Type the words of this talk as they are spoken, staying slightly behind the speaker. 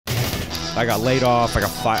I got laid off. I got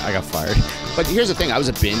fired. But here's the thing, I was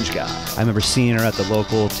a binge guy. I remember seeing her at the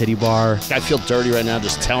local titty bar. I feel dirty right now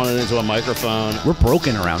just telling it into a microphone. We're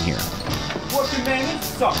broken around here. Working man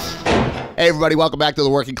suck. Hey everybody, welcome back to the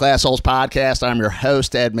Working Classholes podcast. I'm your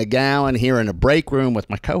host, Ed McGowan, here in the break room with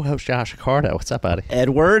my co-host, Josh Accardo. What's up, buddy?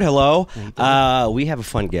 Edward, hello. We have a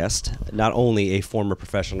fun guest. Not only a former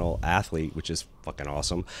professional athlete, which is fucking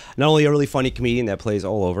awesome. Not only a really funny comedian that plays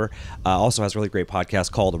all over, also has a really great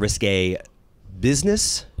podcast called Risque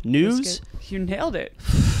Business News. You nailed it.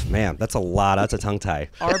 Man, that's a lot. That's a tongue tie.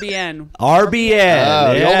 RBN.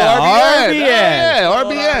 RBN. The old RBN. Yeah,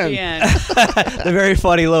 RBN. The very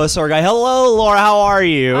funny Lois Sogar. Hello, Laura. How are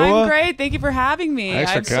you? I'm great. Thank you for having me.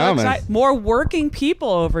 Thanks for I'm coming. So excited. More working people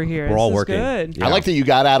over here. We're all This is working. Good. Yeah. I like that you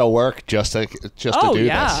got out of work just to do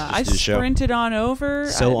yeah. I do the show. sprinted on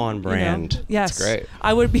over. So on brand. Yes. That's great.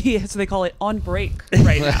 I would be, so they call it on break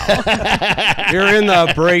right now. You're in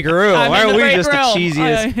the break room. I'm Why in are the we break just room. the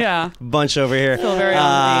cheesiest Yeah. bunch over here? Feel very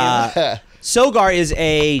unnamed. Sogar is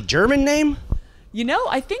a German name? You know,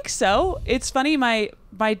 I think so. It's funny. My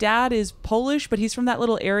dad is Polish, but he's from that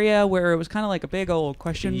little area where it was kind of like a big old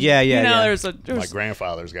question. Yeah. There's My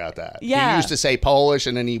grandfather's got that. Yeah. He used to say Polish,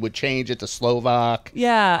 and then he would change it to Slovak.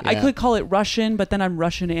 Yeah, I Yeah. could call it Russian, but then I'm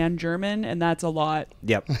Russian and German, and that's a lot.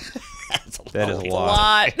 Yep. That is a A lot.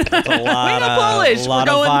 lot. That's a lot. We go Polish. A lot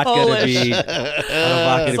We're going of vodka Polish. To be, a lot of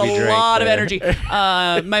vodka It's to be a drank lot of there. energy.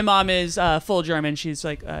 My mom is full German. She's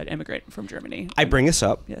like an immigrant from Germany. I bring this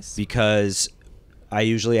up Yes. because I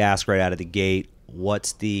usually ask right out of the gate,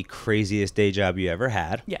 what's the craziest day job you ever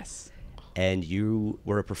had? Yes, And you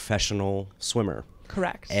were a professional swimmer.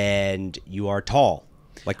 correct. And you are tall,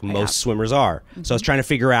 like most am. swimmers are. So I was trying to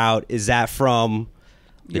figure out, is that from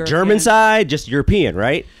the European. German side, just European,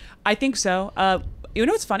 right? I think so. You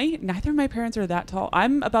know what's funny? Neither of my parents are that tall.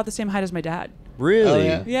 I'm about the same height as my dad. Really? Oh,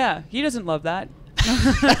 yeah? Yeah, he doesn't love that.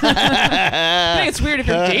 I think it's weird if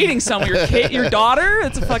you're dating someone, your daughter.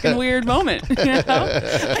 It's a fucking weird moment. You know?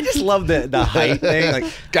 I just love the height thing.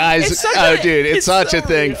 Like, Guys, It's such it's such so a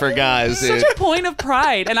thing real. for guys, dude. Such a point of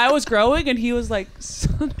pride. And I was growing, and he was like,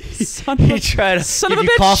 son of he a, tried to son give of a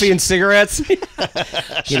you bitch. coffee and cigarettes.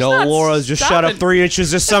 You know, not Laura's just shot up stopping. 3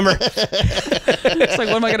 inches this summer. It's like,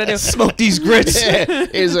 what am I gonna do? Smoke these grits.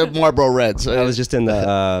 Is a Marlboro Reds. I was just in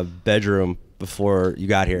the bedroom before you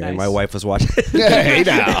got here, and my Nice. wife was watching. Hey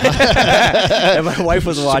now. And my wife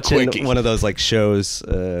was watching quickie. one of those like shows.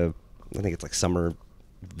 I think it's like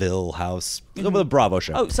Somerville House, the Bravo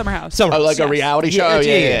show. Oh, Summer House. Summer. Oh, like a Yes. reality show? Yeah, Oh,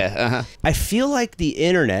 yeah, yeah. yeah. Uh-huh. I feel like the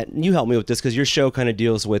internet, and you help me with this because your show kind of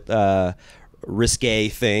deals with risque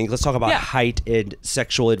things. Let's talk about Yeah. height and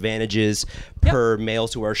sexual advantages Yep. per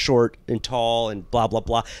males who are short and tall and blah, blah,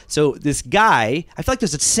 blah. So this guy, I feel like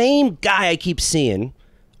there's the same guy I keep seeing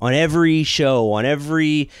on every show, on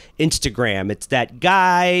every Instagram. It's that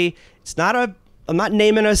guy. It's not I'm not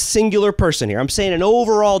naming a singular person here. I'm saying an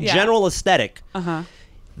overall Yeah. general aesthetic. Uh-huh.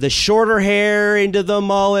 The shorter hair into the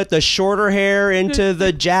mullet, the shorter hair into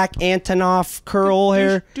the Jack Antonoff curl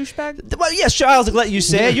hair. Douchebag. Well, yes, Charles, I'll let you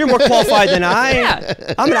say it. You're more qualified than I.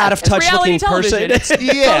 Yeah. I'm an out-of-touch Reality looking person. television.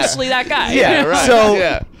 It's Yeah. mostly that guy. Yeah, right. So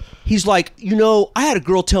Yeah. he's like, I had a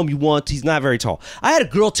girl tell me once, he's not very tall. I had a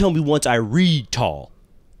girl tell me once I read tall.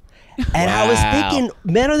 And I was Wow. thinking,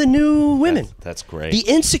 men are the new women. That's great. The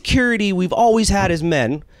insecurity we've always had as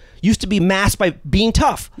men used to be masked by being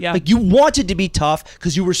tough. Yeah. Like you wanted to be tough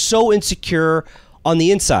because you were so insecure on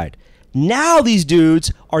the inside. Now these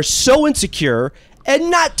dudes are so insecure and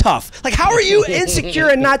not tough. Like, how are you insecure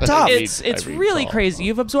and not tough? It's I read really tall. crazy.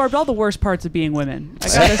 You've absorbed all the worst parts of being women. I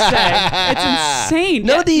gotta say, it's insane.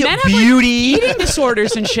 None of the Men have, beauty. like, eating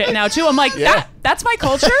disorders and shit now too. I'm like, that's my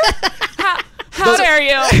culture. How dare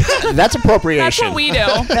you? That's appropriation. That's what we do.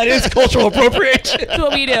 That is cultural appropriation. That's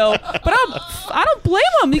what we do. But I don't blame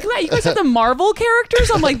them. You guys have the Marvel characters.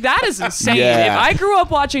 I'm like, that is insane. Yeah. If I grew up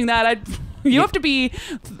watching that, you have to be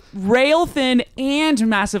rail thin and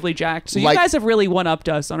massively jacked. So you Like- guys have really one-upped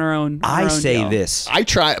us on our own. I say deal. this. I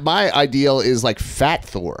try. My ideal is like Fat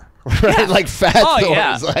Thor, right? Like Fat Oh, Thor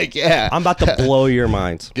yeah. is like, yeah. I'm about to blow your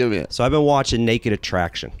minds. Give me it. So I've been watching Naked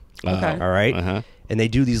Attraction. Okay. All right? Uh-huh. And they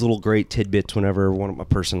do these little great tidbits whenever a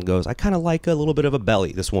person goes, I kind of like a little bit of a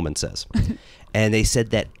belly, this woman says. And they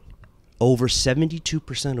said that over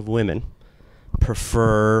 72% of women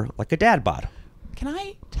prefer like a dad bod. Can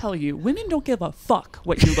I tell you, women don't give a fuck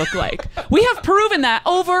what you look like. We have proven that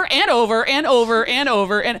over and over and over and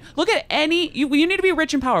over. And look at you need to be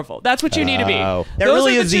rich and powerful. That's what you need to be. That Those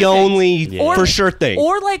really are is two the things. only for sure thing.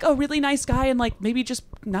 Or like a really nice guy and like maybe just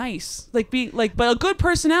nice. Like but a good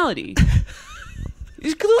personality.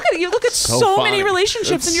 You look at so many funny.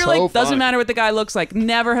 relationships, It's and you're so like, doesn't funny. matter what the guy looks like.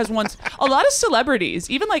 Never has once. A lot of celebrities,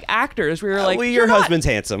 even like actors, where you're like, well, you're your not- husband's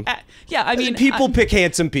handsome. Yeah, I mean, People pick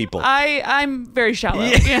handsome people. I'm very shallow.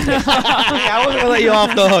 I wasn't gonna let you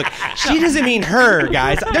off the hook. She doesn't mean her,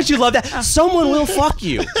 guys. Don't you love that? Someone will fuck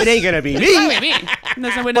you. It ain't gonna be me. Me.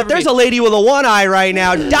 But there's a lady with a one eye right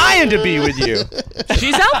now dying to be with you.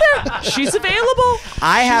 She's out there. She's available.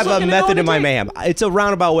 I have a looking to go method on a in my date. mayhem. It's a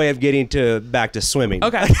roundabout way of getting back to swimming.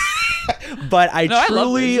 Okay. But I No, I love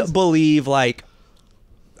truly this. believe, like,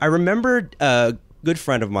 I remembered a good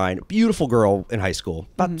friend of mine, beautiful girl in high school,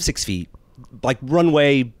 about 6 feet, like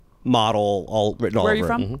runway model, all written all Where are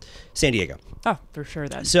over you it. from? San Diego. Oh, for sure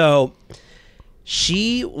then. So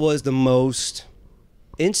she was the most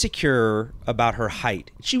insecure about her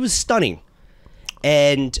height. She was stunning.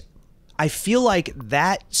 And I feel like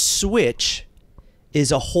that switch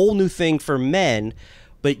is a whole new thing for men,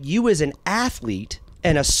 but you as an athlete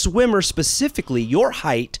and a swimmer specifically, your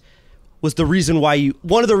height was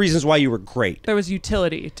one of the reasons why you were great. There was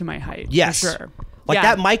utility to my height. Yes. For sure. Like Yeah.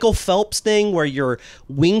 that Michael Phelps thing where your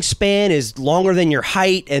wingspan is longer than your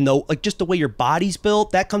height and just the way your body's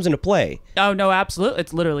built, that comes into play. Oh no, absolutely.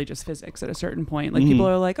 It's literally just physics at a certain point. Like Mm-hmm. people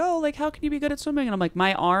are like, "Oh, like how can you be good at swimming?" And I'm like,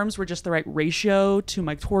 my arms were just the right ratio to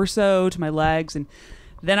my torso, to my legs, and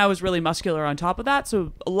then I was really muscular on top of that.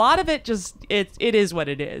 So a lot of it just it is what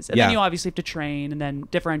it is. And Yeah. then you obviously have to train and then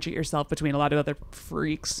differentiate yourself between a lot of other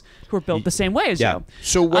freaks who are built the same way as Yeah. you.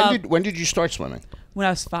 So when did you start swimming? When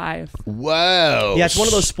I was 5. Whoa. Yeah, it's one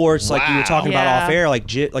of those sports like you were talking about Yeah. off air, like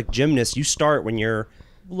gymnasts. You start when you're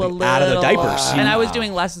Little. out of the diapers. And I was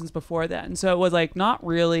doing lessons before then. So it was like not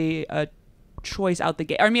really a choice out the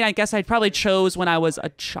gate. I mean, I guess I probably chose when I was a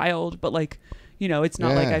child, but like, you know, it's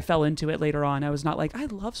not like Yeah. I fell into it later on. I was not like, I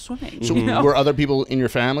love swimming. So you know? were other people in your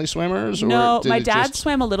family swimmers? Or No, did my it dad just-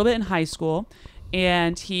 swam a little bit in high school,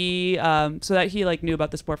 and he so that he like knew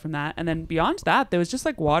about the sport from that. And then beyond that, there was just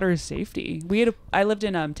like water safety. I lived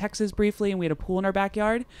in Texas briefly, and we had a pool in our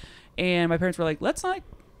backyard, and my parents were like, let's not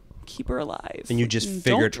keep her alive. And you just don't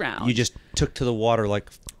figured drown. you just took to the water like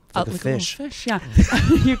a Like a little fish. fish, yeah.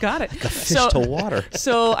 You got it. Fish to water.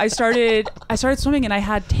 So I started swimming, and I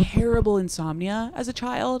had terrible insomnia as a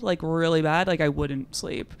child, like really bad. Like I wouldn't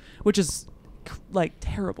sleep, which is like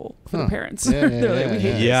terrible for the parents. Yeah, They're like, yeah, we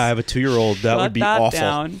hate this. Yeah, I have a 2-year-old. That would Shut be that awful.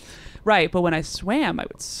 down. Right, but when I swam, I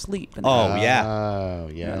would sleep. And Oh yeah, Oh,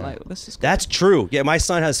 yeah. like, this is that's true. Yeah, my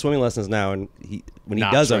son has swimming lessons now, and when he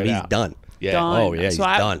Knocks does them, right he's out. done. Yeah. done. Oh, yeah, he's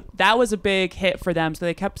done. That was a big hit for them. So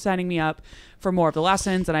they kept signing me up for more of the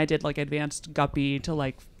lessons, and I did like advanced guppy to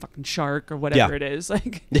like fucking shark or whatever Yeah. it is,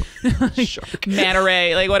 like, like manta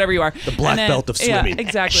ray, like whatever you are. The black belt of swimming. Yeah,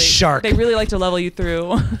 exactly. Shark. They really like to level you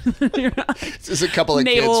through. There's a couple of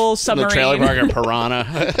Naval kids from the trailer submarine. park are piranha.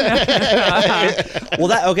 Well,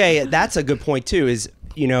 that's a good point too. Is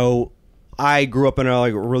I grew up in a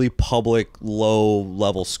like really public, low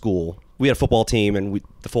level school. We had a football team, and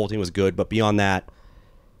the football team was good, but beyond that,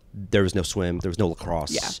 there was no swim, there was no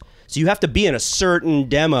lacrosse. Yeah. So you have to be in a certain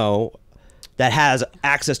demo that has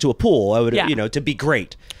access to a pool. To be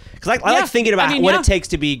great. Because I like thinking about what it takes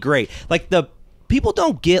to be great. Like the people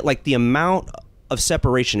don't get like the amount of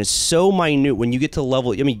separation is so minute when you get to the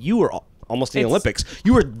level. I mean, you were almost in the It's Olympics.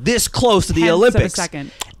 You were this close to the tenths of a Olympics,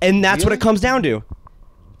 second. and that's what it comes down to.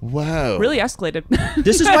 Whoa. Really escalated.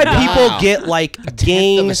 This is why people get like Tenth of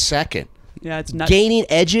gain a second. Yeah, it's nuts. gaining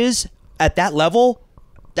edges at that level.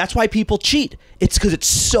 That's why people cheat. It's because it's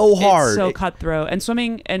so hard. It's so cutthroat. And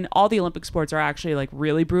swimming and all the Olympic sports are actually like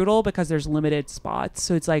really brutal because there's limited spots.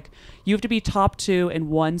 So it's like you have to be top 2 in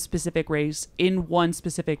one specific race in one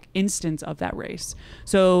specific instance of that race.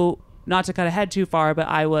 So not to cut ahead too far, but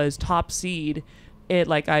I was top seed.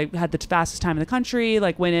 I had the fastest time in the country,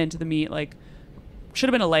 like went into the meet, like should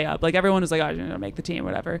have been a layup. Like everyone was like, oh, you're going to make the team,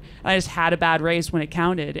 whatever. And I just had a bad race when it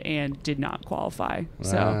counted and did not qualify.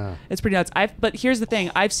 So Wow. it's pretty nuts. But here's the thing.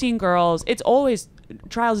 I've seen girls,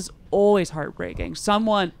 trials is always heartbreaking.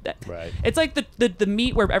 Right. It's like the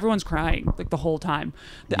meet where everyone's crying like the whole time.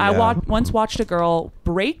 Yeah. I once watched a girl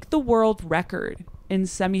break the world record in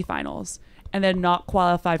semifinals and then not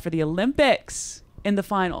qualify for the Olympics in the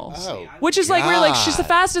finals. Oh, which is like, we're like, she's the God.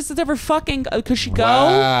 fastest that's ever fucking, could she go?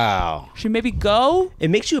 Wow. She maybe go? it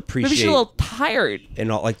makes you appreciate Maybe she's a little tired.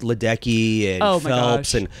 and all, like Ledecky and Oh, my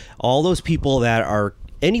Phelps gosh. and all those people that are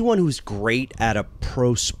anyone who's great at a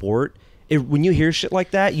pro sport. When you hear shit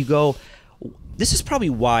like that, you go, "This is probably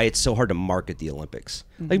why it's so hard to market the Olympics."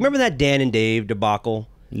 Mm-hmm. Like, remember that Dan and Dave debacle?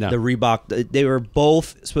 No. The Reebok. They were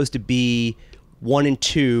both supposed to be 1 and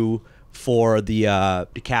 2 for the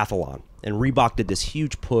decathlon, and Reebok did this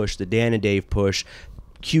huge push, the Dan and Dave push.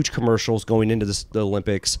 huge commercials going into the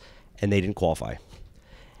Olympics, and they didn't qualify.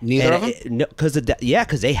 Neither of them? No,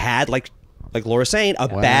 because they had like Laura's saying, a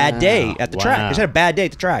bad day at the track. They just had a bad day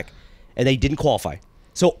at the track, and they didn't qualify.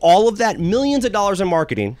 So all of that, millions of dollars in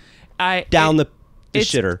marketing, down the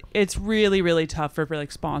shitter. It's really, really tough for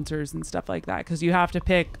like sponsors and stuff like that, because you have to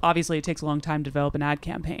pick. Obviously, it takes a long time to develop an ad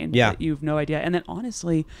campaign. Yeah, that you've no idea. And then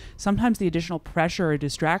honestly, sometimes the additional pressure or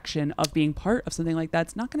distraction of being part of something like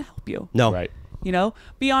that's not going to help you. No, right. You know,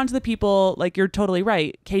 beyond the people, like you're totally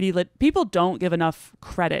right, Katie. People don't give enough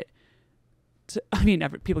credit.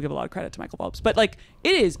 People give a lot of credit to Michael Phelps, but like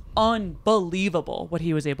it is unbelievable what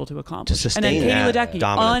he was able to accomplish. To and then Katie Ledecky,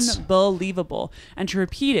 dominance. unbelievable, and to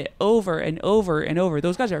repeat it over and over and over.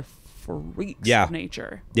 Those guys are freaks of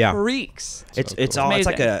nature. Yeah, freaks. It's all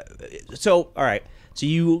amazing. It's like all right. So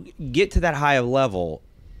you get to that high level,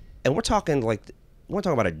 and we're talking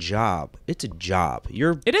about a job. It's a job.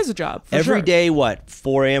 It is a job. Every day, what,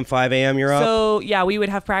 4 a.m., 5 a.m. you're up? So yeah, we would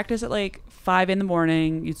have practice at like 5 in the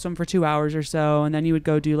morning. You'd swim for 2 hours or so, and then you would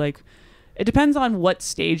go do like, it depends on what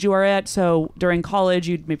stage you are at. So during college,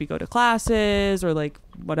 you'd maybe go to classes or like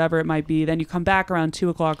whatever it might be. Then you come back around 2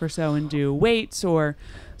 o'clock or so and do weights or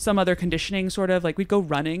some other conditioning, sort of like we'd go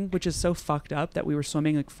running, which is so fucked up that we were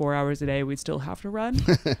swimming like 4 hours a day. We'd still have to run.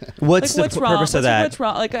 What's the purpose of that? What's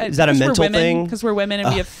wrong? Like, is that a mental thing? Because we're women and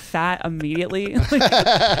we get fat immediately. God,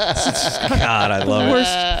 I love it.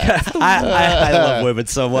 I love women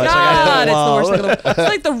so much. God, it's the worst thing. It's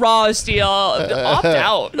like the rawest deal. Opt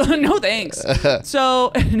out. No thanks.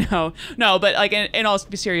 So no, but like in all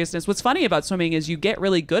seriousness, what's funny about swimming is you get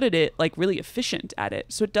really good at it, like really efficient at it.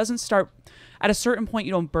 So it doesn't start. At a certain point,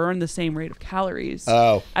 you don't burn the same rate of calories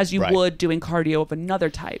as you would doing cardio of another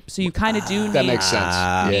type. So you kind of do need, that makes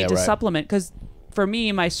sense. Need to supplement. Because for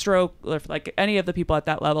me, my stroke, or like any of the people at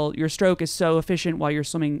that level, your stroke is so efficient while you're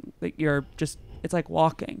swimming that it's like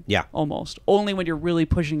walking. Yeah. Almost. Only when you're really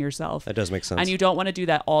pushing yourself. That does make sense. And you don't want to do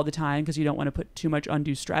that all the time because you don't want to put too much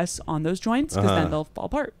undue stress on those joints because then they'll fall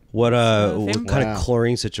apart. What kind of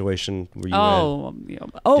chlorine situation were you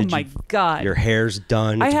in? My God. Your hair's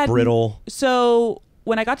done. It's brittle. So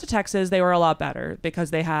when I got to Texas, they were a lot better because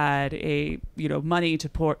they had money to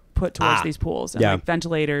put towards these pools and like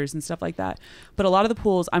ventilators and stuff like that. But a lot of the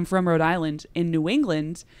pools, I'm from Rhode Island, in New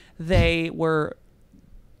England, they were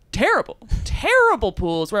terrible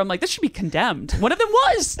pools where I'm like, this should be condemned. One of them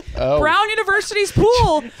was Brown University's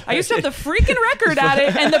pool. I used to have the freaking record at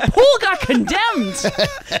it, and the pool got condemned.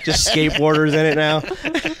 Just skateboarders in it now.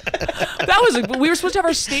 We were supposed to have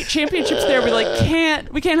our state championships there.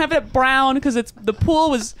 We can't have it at Brown because the pool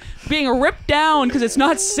was being ripped down because it's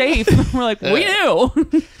not safe. We're like, we knew.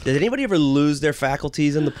 Did anybody ever lose their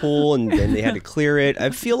faculties in the pool and then they had to clear it? I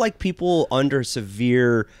feel like people under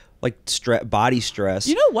severe body stress.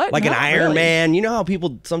 You know what? Like Not an Iron really. Man. You know how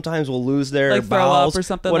people sometimes will lose their throw bowels up or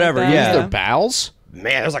something whatever. like that. Yeah. Their bowels?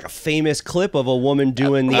 Man, there's like a famous clip of a woman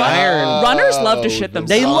doing the iron. Runners love to shit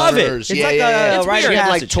themselves. They love it. Runners. It's Yeah, like yeah, a yeah. right She had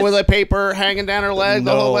like passage. toilet paper hanging down her leg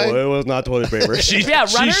the whole way? No, it was not toilet paper. She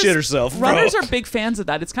shit herself. Runners are big fans of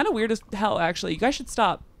that. It's kind of weird as hell, actually. You guys should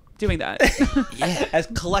stop doing that. Yeah, as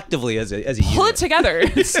collectively as a Pull unit. it together.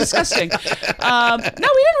 It's disgusting. No, we didn't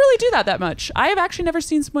really do that much. I have actually never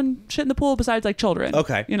seen someone shit in the pool besides like children.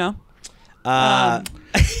 Okay. You know? I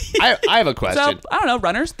have a question. So, I don't know,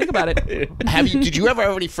 runners, think about it. Did you ever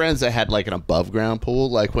have any friends that had like an above ground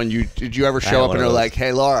pool? Like did you ever show up and they're like,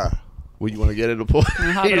 hey, Laura, would you want to get in the pool?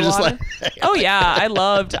 You're just like, oh yeah, I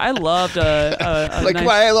loved a like, nice, come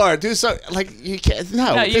on, hey, Laura, do something. Like, you can't.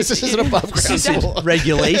 No, this isn't above ground pool.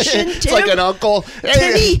 Regulation. It's like an uncle.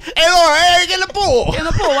 Hey, Laura, hey, get in the pool. In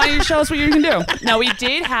the pool. Why don't you show us what you can do? Now, we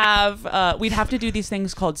did have, we'd have to do these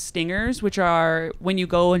things called stingers, which are when you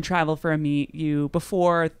go and travel for a meet,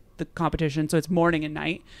 before the competition, so it's morning and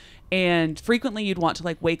night, and frequently you'd want to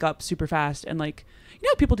like wake up super fast and like, you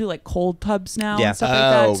know, people do like cold tubs now and stuff like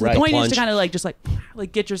that. So right. the point is to Plunge. kind of like just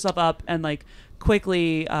like get yourself up and like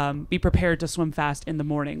quickly be prepared to swim fast in the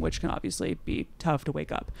morning, which can obviously be tough to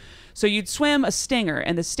wake up. So you'd swim a stinger,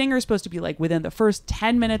 and the stinger is supposed to be like within the first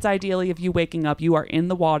 10 minutes, ideally, of you waking up, you are in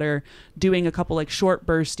the water doing a couple like short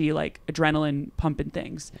bursty, like adrenaline pumping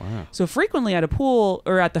things. Wow. So frequently at a pool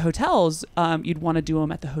or at the hotels, you'd want to do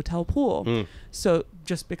them at the hotel pool. So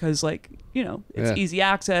just because like, you know, it's easy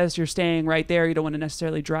access, you're staying right there, you don't want to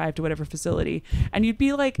necessarily drive to whatever facility. And you'd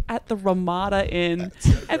be like at the Ramada Inn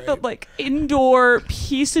at the like indoor indoor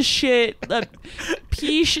piece of shit, like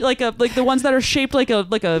the ones that are shaped like a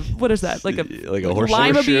what is that? Like a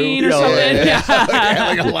lima horseshoe? bean or something. Yeah.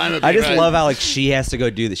 Like a lima bean, I just right. love how like she has to go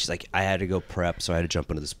do this. She's like, I had to go prep, so I had to jump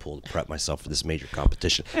into this pool to prep myself for this major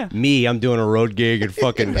competition. Yeah. Me, I'm doing a road gig in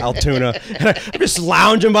fucking Altoona. And I'm just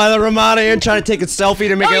lounging by the Ramada Inn trying to take a selfie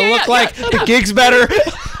to make it look like the gig's better.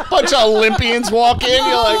 Bunch of Olympians walk in,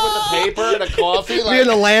 you're like with a paper and a coffee. Me Like, and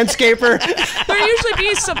the landscaper. There usually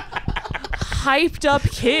be some hyped up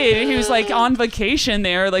kid who's like on vacation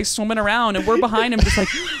there, like swimming around, and we're behind him just like,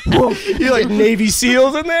 whoa. You're like Navy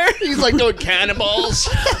SEALs in there. he's like doing cannonballs.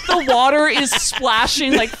 The water is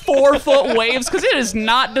splashing like 4-foot waves because it is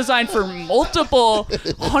not designed for multiple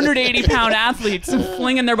 180-pound athletes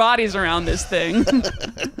flinging their bodies around this thing.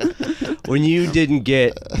 When you didn't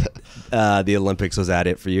get the Olympics, was that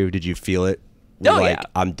it for you? Did you feel it? You're like, yeah.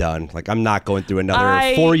 I'm done. Like, I'm not going through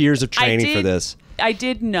another 4 years of training for this. I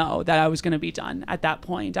did know that I was going to be done at that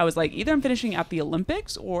point. I was like, either I'm finishing at the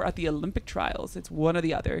Olympics or at the Olympic trials. It's one or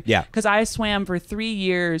the other. Yeah. Because I swam for 3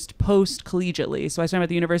 years post-collegiately. So I swam at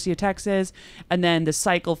the University of Texas, and then the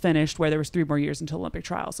cycle finished where there was 3 more years until Olympic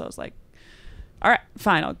trials. So I was like, all right,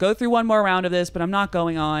 fine, I'll go through one more round of this, but I'm not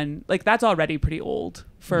going on. Like, that's already pretty old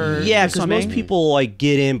for because swimming. most people like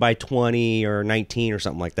get in by 20 or 19 or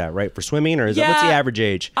something like that, right? For swimming, or is that what's the average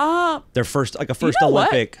age? Their first, like a first you know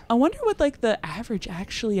Olympic. What? I wonder what like the average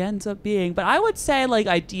actually ends up being. But I would say like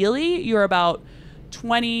ideally you're about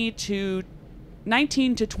 19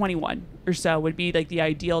 to 21 or so would be like the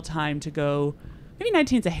ideal time to go. Maybe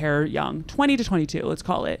 19 is a hair young. 20 to 22, let's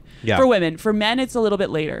call it. Yeah. For women. For men, it's a little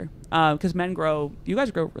bit later because men grow. You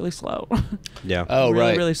guys grow really slow. Yeah. Oh, really,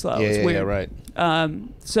 right. really slow. Yeah, It's yeah, weird. yeah, right.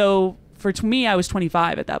 So for me, I was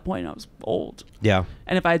 25 at that point. I was old. Yeah.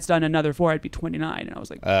 And if I had done another 4, I'd be 29. And I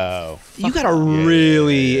was like, Oh. You gotta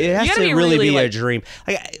really, it has gotta to be really really, be a like- dream.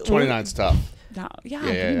 Like, 29's tough. no, Yeah,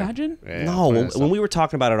 can you imagine? Yeah, No, 29's when tough. we were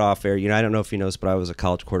talking about it off air, I don't know if you noticed, but I was a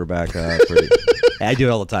college quarterback. I do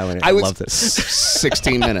it all the time. I was loved it.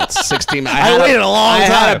 16 minutes. 16 minutes. I waited a long I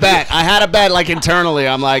had time. a bet. I had a bet like internally.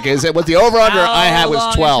 I'm like, is it what the over under I had was How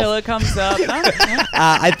long 12. until it comes up?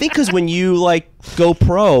 I think because when you like go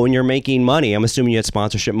pro and you're making money, I'm assuming you had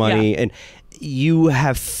sponsorship money, Yeah. and you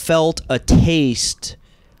have felt a taste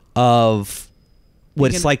of what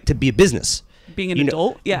Being it's an- like to be a business. Being an You know-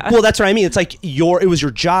 adult? Yeah. Well, that's what I mean. It's like it was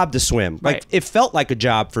your job to swim. Like Right. it felt like a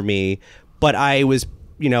job for me, but I was,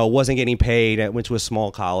 wasn't getting paid. I went to a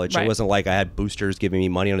small college. Right. It wasn't like I had boosters giving me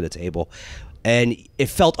money under the table, and it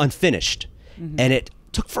felt unfinished. Mm-hmm. And it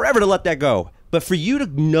took forever to let that go. But for you to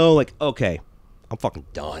know, like, okay, I'm fucking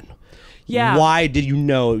done. Yeah. Why did you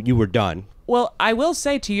know you were done? Well, I will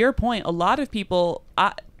say to your point, a lot of people,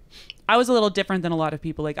 I was a little different than a lot of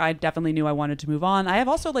people. Like, I definitely knew I wanted to move on. I have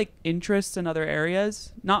also like interests in other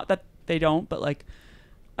areas. Not that they don't, but like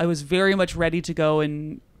I was very much ready to go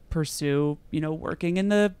and pursue, working in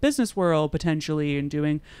the business world potentially and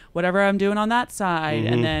doing whatever I'm doing on that side.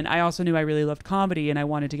 Mm-hmm. And then I also knew I really loved comedy and I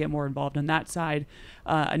wanted to get more involved on that side.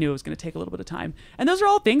 I knew it was going to take a little bit of time. And those are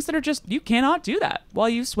all things that are just, you cannot do that while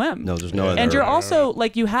you swim. No, there's no other. And you're also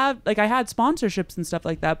like I had sponsorships and stuff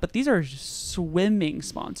like that, but these are swimming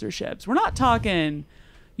sponsorships. We're not talking,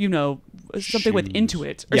 something with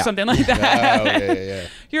Intuit or Yeah. something like Oh, that.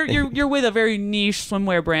 yeah. You're with a very niche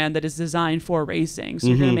swimwear brand that is designed for racing. So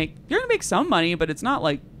you're gonna make some money, but it's not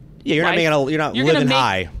like you're not you're not gonna living make-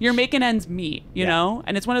 high. You're making ends meet, you know?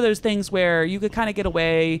 And it's one of those things where you could kind of get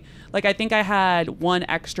away. Like, I think I had one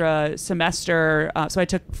extra semester. So I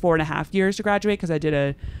took 4.5 years to graduate because I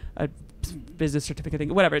did a business certificate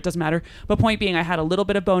thing, whatever, it doesn't matter. But point being, I had a little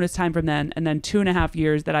bit of bonus time from then, and then 2.5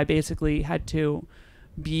 years that I basically had to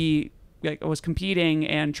be, like, I was competing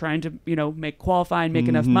and trying to, make qualify and make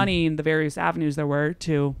enough money in the various avenues there were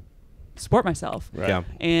to support myself. Right. Yeah.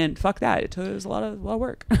 And fuck that, it was a lot of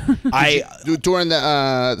work. During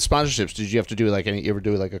the sponsorships, did you have to do like you ever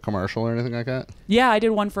do like a commercial or anything like that? Yeah, I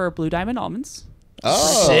did one for Blue Diamond Almonds.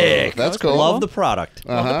 Oh, Sick. That's cool. Love the product.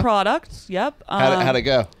 Love the product. Yep. How'd it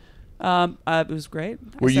go? It was great.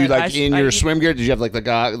 Were you like in your swim gear? Did you have like the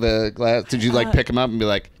glass? Did you like pick them up and be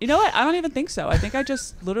like? You know what? I don't even think so. I think I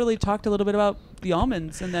just literally talked a little bit about the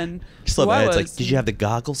almonds and then Just love who I that. It's was. like, did you have the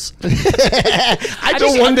goggles? I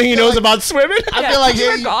The one thing he knows about swimming. I Yeah, feel like did you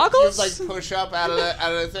wear you goggles? just like push up out of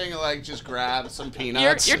the thing and like just grab some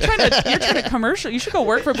peanuts. You're trying to commercial. You should go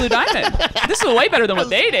work for Blue Diamond. This is way better than what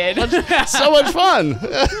they did. No, so much fun.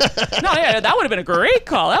 yeah, that would have been a great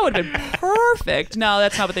call. That would have been perfect. No,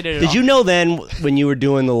 that's not what they did at all. Did you know then when you were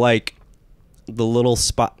doing the little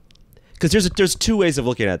spot? Because there's two ways of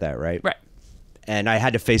looking at that, right? Right. And I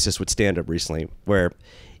had to face this with stand up recently, where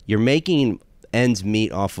you're making ends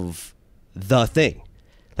meet off of the thing.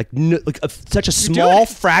 Like, such a small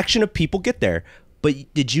fraction of people get there.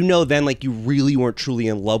 But did you know then, like, you really weren't truly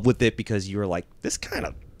in love with it because you were like, this kind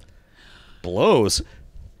of blows?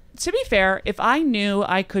 To be fair, if I knew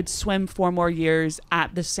I could swim 4 more years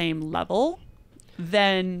at the same level,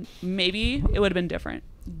 then maybe it would have been different.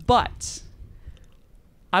 But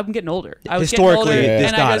I'm getting older. I was getting older,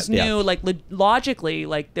 and I just knew, like, logically,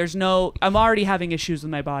 like, there's no. I'm already having issues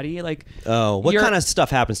with my body. Like, what kind of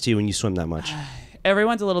stuff happens to you when you swim that much?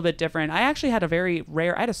 Everyone's a little bit different. I actually had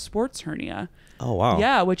I had a sports hernia. Oh, wow.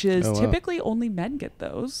 Yeah, which is typically only men get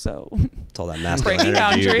those. So it's all that masculine breaking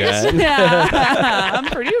energy boundaries. Yeah, I'm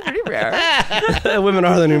pretty rare. Women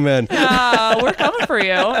are the new men. We're coming for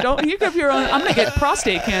you. Don't you give your own. I'm gonna get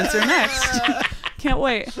prostate cancer next. Can't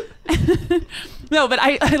wait. No, but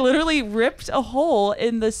I literally ripped a hole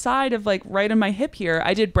in the side of, like, right in my hip here.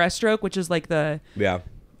 I did breaststroke, which is like this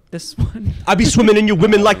one. I be swimming in you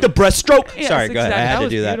women like the breaststroke. Yes, Sorry, go ahead. I had to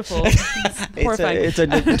do that. Beautiful. It's a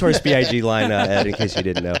Notorious B.I.G. line, Ed, in case you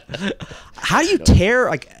didn't know. How do you tear,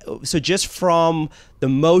 like, so just from the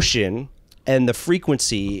motion and the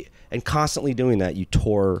frequency and constantly doing that, you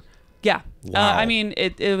tore? Yeah. Wow. I mean,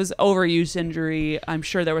 it was overuse injury. I'm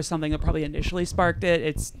sure there was something that probably initially sparked it.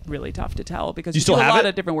 It's really tough to tell because you still do a have lot it?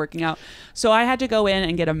 of different working out. So I had to go in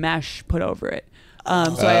and get a mesh put over it. So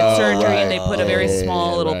I had surgery, and they put a very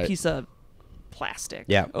small little piece of plastic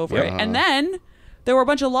over it. And then there were a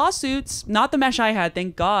bunch of lawsuits, not the mesh I had,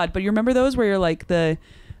 thank God, but you remember those where you're like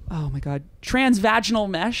oh my God, transvaginal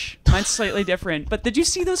mesh. Mine's slightly different. But did you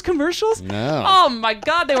see those commercials? No. Oh my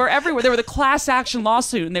God, they were everywhere. They were the class action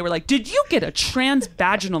lawsuit, and they were like, did you get a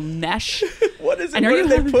transvaginal mesh? What is it? Where did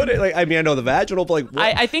they put it? Like, I mean, I know the vaginal, but like,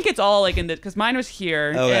 what? I think it's all like in the, because mine was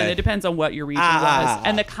here, and it depends on what your region was.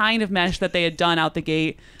 And the kind of mesh that they had done out the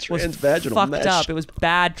gate was fucked up. It was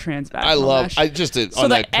bad transvaginal mesh. I just did so on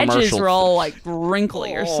the that commercial. edges were all like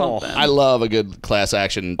wrinkly or something. I love a good class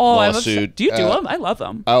action lawsuit. Do you do them? I love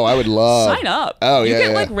them. Oh, I would love. Sign up. Oh, you yeah. You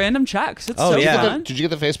get like random checks. It's so fun. Did you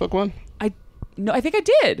get the Facebook one? No, I think I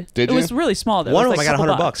did. Did you? It was really small though. One of them them I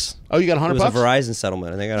got $100. Oh, you got $100? It was a Verizon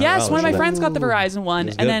settlement. I think I got yes, $100 one of my for friends got the Verizon one,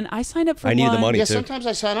 and then I signed up for one. I needed the money Yeah, too. sometimes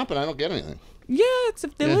I sign up and I don't get anything. Yeah, it's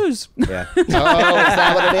if they lose. Yeah. Oh, is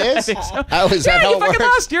that what it is? So. Oh, is that how you it fucking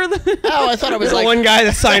works? lost. You're the Oh, I thought it was There's like one guy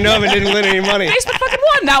that signed up and didn't win any money. Facebook fucking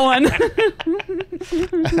won that one.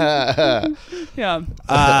 Yeah.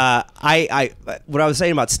 What I was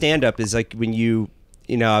saying about stand up is like when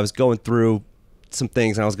I was going through some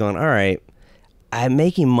things and I was going, all right, I'm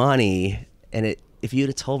making money, and if you'd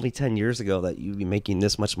have told me 10 years ago that you'd be making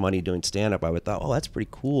this much money doing stand up, I would have thought, oh, that's pretty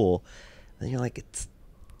cool. And you're like, it's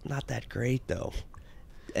not that great though.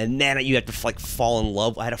 And then you have to like fall in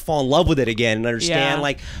love. I had to fall in love with it again and understand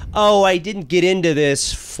like, oh, I didn't get into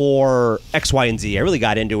this for X, Y, and Z. I really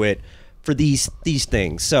got into it for these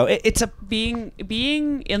things. So it's a being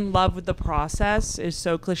in love with the process is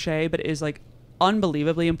so cliche, but it is like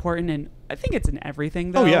unbelievably important, and I think it's in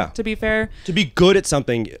everything though. Oh, yeah. To be fair, to be good at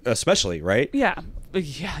something, especially, right? Yeah,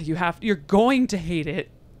 you're going to hate it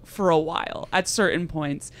for a while at certain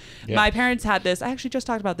points. Yeah. My parents had this. I actually just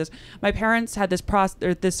talked about this. My parents had this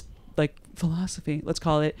like philosophy, let's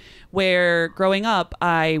call it, where growing up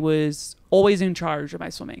I was always in charge of my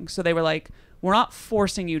swimming. So they were like, we're not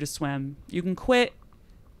forcing you to swim. You can quit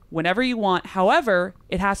whenever you want. However,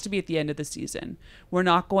 it has to be at the end of the season. We're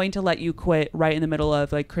not going to let you quit right in the middle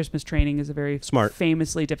of, like, Christmas training is a very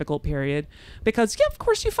famously difficult period because, of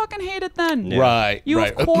course you fucking hate it then. Yeah. Right. You,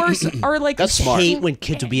 of course, are like... That's smart. I hate when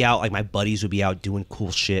kids would be out, like my buddies would be out doing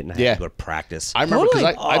cool shit and I had to go to practice. I remember because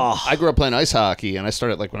I grew up playing ice hockey and I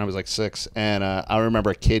started like when I was like 6 and I remember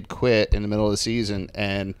a kid quit in the middle of the season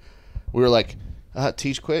and we were like,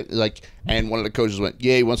 Teach quit? Like, and one of the coaches went,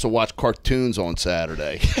 yeah, he wants to watch cartoons on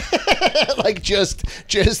Saturday. Like, just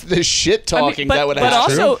the shit talking that would happen. But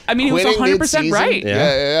also, I mean, he was 100% right.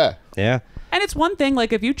 Yeah. And it's one thing,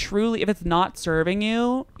 like, if it's not serving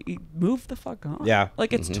you, move the fuck on. Yeah.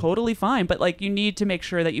 Like, it's totally fine. But, like, you need to make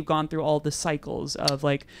sure that you've gone through all the cycles of,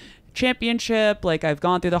 like, championship. Like, I've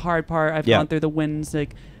gone through the hard part. I've gone through the wins.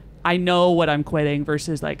 Like, I know what I'm quitting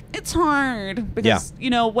versus like it's hard because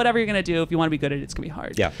whatever you're gonna do if you want to be good at it, it's gonna be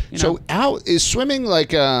hard. Yeah. So how is swimming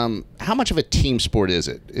like? How much of a team sport is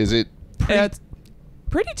it? Is it? It's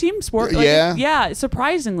pretty team sport. Like, yeah.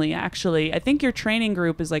 Surprisingly, actually, I think your training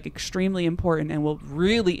group is like extremely important and will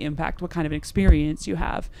really impact what kind of experience you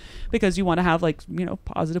have, because you want to have like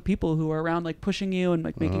positive people who are around like pushing you and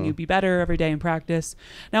like making you be better every day in practice.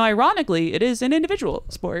 Now, ironically, it is an individual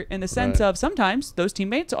sport in the sense of sometimes those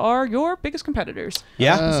teammates are your biggest competitors.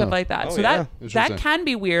 Yeah, and stuff like that. So that can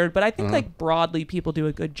be weird, but I think like broadly people do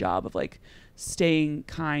a good job of like staying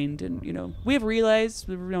kind, and we have relays.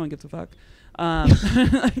 No one gives a fuck.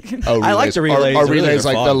 Oh, I like the relays. Are The relays relays are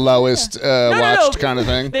like fun. the lowest watched no. kind of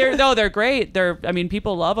thing? They're great.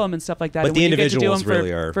 People love them and stuff like that. But and the when you get to do individuals them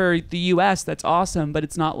really are. for the U.S., that's awesome. But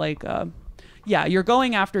it's not like, you're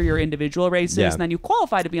going after your individual races, and then you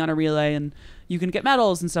qualify to be on a relay, and you can get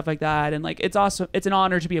medals and stuff like that. And like, it's awesome. It's an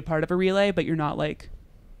honor to be a part of a relay, but you're not like,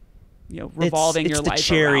 revolving it's your the life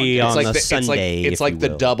cherry around it. on a Sunday. It's like the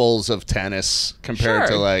doubles of tennis compared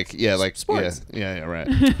to Sports.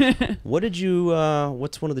 right. What did you?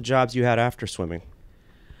 What's one of the jobs you had after swimming?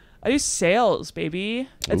 I do sales, baby.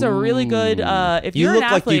 It's a really good. If You you're look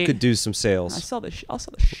an like athlete, you could do some sales. I'll sell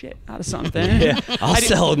the shit out of something. I'll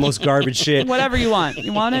sell the most garbage shit. Whatever you want.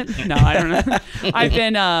 You want it? No, I don't know. I've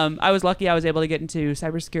been. I was lucky. I was able to get into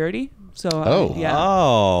cybersecurity. So. Yeah.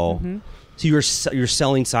 Oh. Mm-hmm. So you're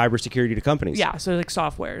selling cybersecurity to companies. Yeah. So like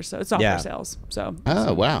software. So it's software sales. So.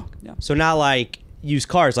 Oh wow. Yeah. So not like used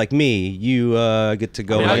cars like me. You get to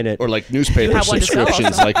go in it. Or like newspaper have one to sell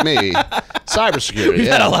subscriptions also. like me. Cybersecurity. We've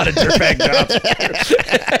had a lot of dirtbag jobs.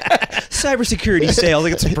 Cybersecurity sales.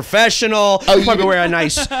 Like it's professional. Oh, you Probably did- wear a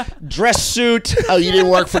nice dress suit. Oh, you didn't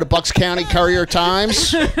work for the Bucks County Courier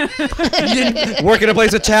Times? You didn't work in a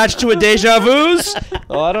place attached to a Deja Vu's.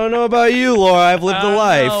 Oh, I don't know about you, Laura. I've lived a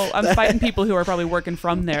life. No, I'm fighting people who are probably working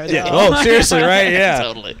from there. Though. Yeah. Oh, seriously, right? Yeah.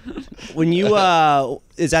 Totally. When you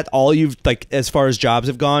is that all you've like as far as jobs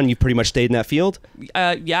have gone? You've pretty much stayed in that field.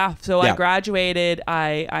 Yeah. So Yeah. I graduated.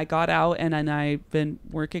 I got out, and then I've been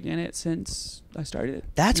working in it since I started.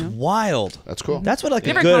 That's wild. That's cool. That's what like a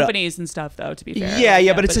Different good. companies and stuff, though. To be fair.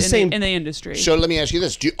 Yeah, but it's the in same- in the industry. So let me ask you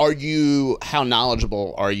this: how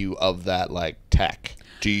knowledgeable are you of that like tech?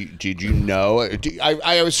 Did you know?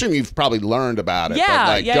 I assume you've probably learned about it. Yeah, But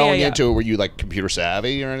like yeah, going yeah. into it, were you like computer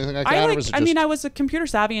savvy or anything like that? Or was it just I was a computer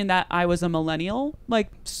savvy in that I was a millennial,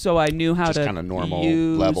 so I knew how Just to kinda normal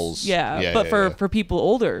use, levels. Yeah, Yeah, but yeah, for people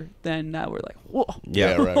older, then we're like, whoa,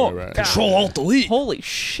 Yeah. right. God. Control Alt Delete. Holy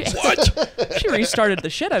shit! What? She restarted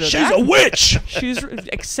the shit out of She's that. a witch. She's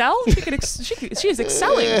Excel. She is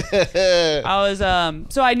excelling. I was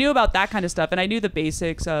so I knew about that kind of stuff, and I knew the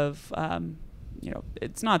basics of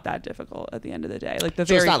it's not that difficult at the end of the day. Like the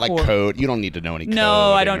So very it's not like core. code. You don't need to know any code.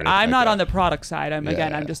 No, I or don't. anything I'm like not that. on the product side. I'm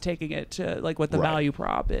Yeah. just taking it to like what the Right. value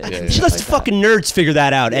prop is. Yeah, and yeah. She stuff lets like the that. fucking nerds figure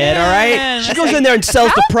that out, Ed. All right. Yeah, She that's goes like, in there and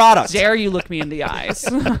sells the product. Dare you look me in the eyes?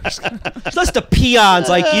 She lets the peons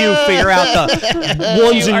like you figure out the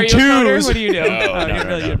ones Are and you a coder? twos. What do you do? No, Oh, no, you're no,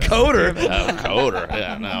 really no. good. Coder. Coder.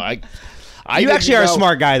 Yeah, no, I You didn't actually are a know-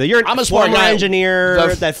 smart guy, though. You're I'm a smart former guy. engineer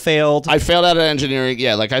The- that failed. I failed out of engineering.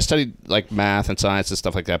 Yeah, like I studied like math and science and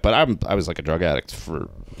stuff like that. But I was like a drug addict for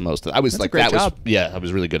most of it. I was That's a like great that job. was I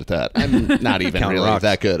was really good at that. I'm not even Counting really rocks.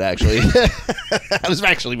 that good actually. I was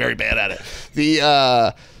actually very bad at it.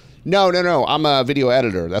 The no. I'm a video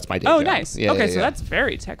editor. That's my day Oh, job. nice. Yeah, Okay, yeah, so yeah. that's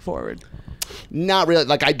very tech forward. Not really.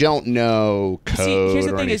 Like I don't know code. See, here's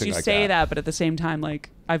the or thing: is anything you like say that, but at the same time, like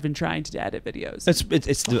I've been trying to edit videos.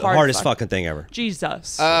 It's the Hard hardest fuck. fucking thing ever.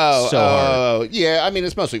 Jesus. Oh, So hard. yeah. I mean,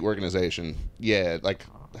 it's mostly organization. Yeah, like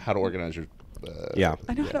how to organize your. Yeah.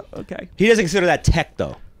 I know. Okay. He doesn't consider that tech,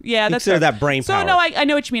 though. Yeah, He that's consider fair. that brain so power. no, I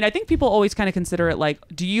know what you mean. I think people always kind of consider it like,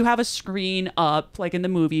 do you have a screen up like in the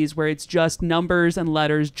movies where it's just numbers and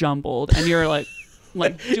letters jumbled, and you're like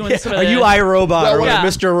doing some of Are you the- iRobot Well, or yeah.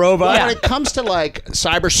 Mr. Robot? Yeah. When it comes to like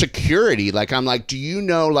cybersecurity, like I'm like, do you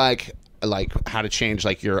know like how to change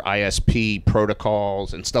like your ISP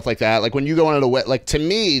protocols and stuff like that? Like when you go onto the web, like to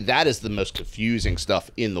me, that is the most confusing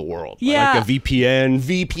stuff in the world. Yeah. Like a VPN.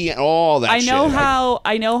 VPN, all that. I know shit.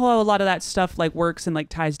 I know how a lot of that stuff like works and like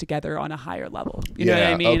ties together on a higher level. You know what Yeah,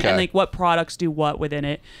 I mean? okay. And like what products do what within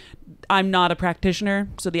it. I'm not a practitioner,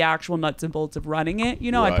 so the actual nuts and bolts of running it,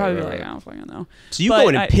 I'd Right, probably be right, like, right. I don't fucking know. So you But go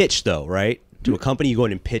in and I- pitch, though, right? To a company, you go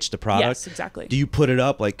in and pitch the product. Yes, exactly. Do you put it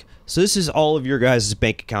up like, so this is all of your guys'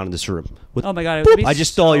 bank account in this room. With, Oh my God, it would boop, be I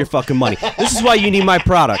just stole all so- your fucking money. This is why you need my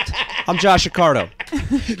product. I'm Josh Accardo.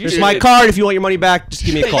 Here's my card. If you want your money back, just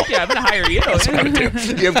give me a call. Yeah, I'm gonna hire you.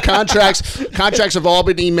 You have contracts. Contracts have all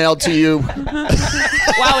been emailed to you.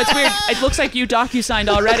 Wow, it's weird. It looks like you DocuSigned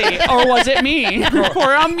already, or was it me?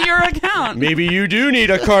 Or I'm your account. Maybe you do need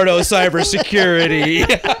Accardo cybersecurity.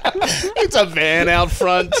 It's a van out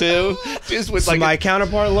front too, just with So like my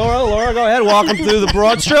counterpart, Laura. Laura, go ahead. Walk them through the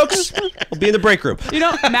broad strokes. We'll be in the break room. You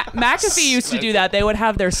know, McAfee used to do that. They would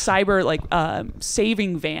have their cyber like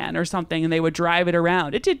saving van or something, and they would drive it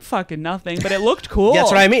around. It did fucking nothing, but it looked cool.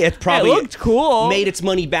 That's what I mean. It probably looked cool. made its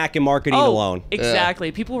money back in marketing alone.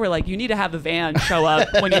 Exactly. People were like, you need to have a van show up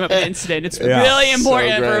when you have an incident. It's Yeah. really So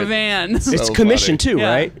important for a great. van. It's So commission funny. too, Yeah.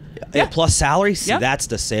 right? Yeah, plus salary. See, Yeah. that's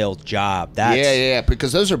the sales job. That's Yeah,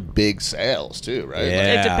 because those are big sales too, right?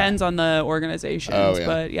 Yeah. It depends on the organizations, Oh, yeah.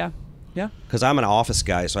 but yeah. because I'm an office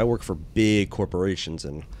guy, so I work for big corporations,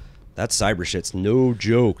 and that cyber shit's no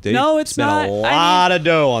joke. They No, it's spend not. a lot of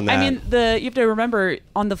dough on that. I mean, you have to remember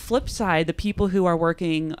on the flip side, the people who are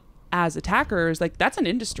working as attackers, like that's an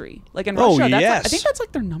industry. Like in Russia, that's yes. I think that's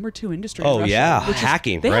like their number 2 industry. Oh, in Russia, yeah. which is-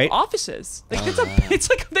 Hacking, they right? have offices. Like it's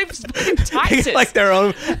like they've fucking taxes. like their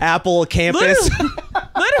own Apple campus.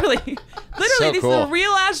 Literally, So this cool. is a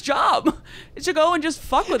real ass job. You should go and just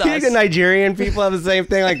fuck with You think us. the Nigerian people have the same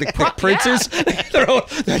thing, like the princes? Their own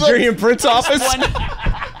Nigerian prince office.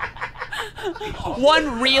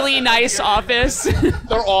 One really nice office.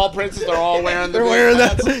 They're all princes. They're all wearing. They're wearing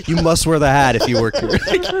that. You must wear the hat if you work here.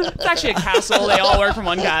 It's actually a castle. They all work from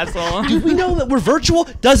one castle. We know that we're virtual.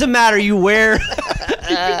 Doesn't matter. You wear.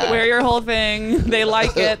 Wear your whole thing. They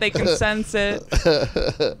like it. They can sense it.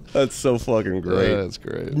 That's so fucking great. Yeah, that's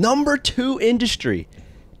great. Number 2 industry.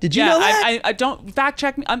 Did you know that? I don't fact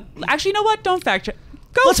check me. Actually, you know what? Don't fact check.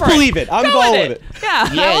 Go Let's for believe it. I'm Go going with with it.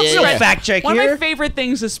 Yeah. Yeah, I'll yeah, spread- yeah. Fact check One here. of my favorite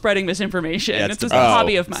things is spreading misinformation. Yeah, it's it's just the a best.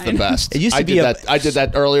 hobby of It's mine. the best. It used to I be did a- that. I did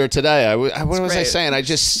that earlier today. What was I great. saying? I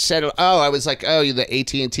just said, I was like, the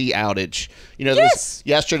AT&T outage. You know, that Yes. was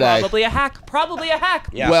yesterday. Probably a hack. Probably a hack.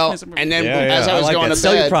 Yeah. Well, and then Yeah, as yeah. I I was like going that. to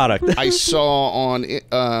Sell your bed, product. I saw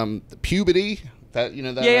on Puberty. That you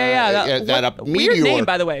know that Yeah. that a What- meteor. Weird name,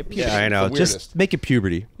 by the way. Yeah, I know. the Just weirdest. make it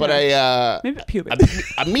puberty. But Maybe puberty.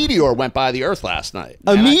 a meteor went by the Earth last night.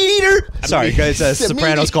 A And I- meat eater? Sorry, guys. A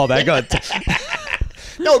Sopranos meat- callback. Go ahead.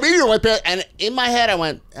 No, a meteor went by, and in my head I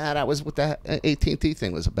went, that was what the AT&T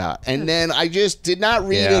thing was about. And then I just did not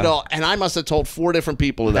read Yeah. it all, and I must have told 4 different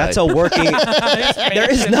people today. That's a working.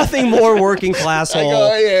 There is nothing more working class I go,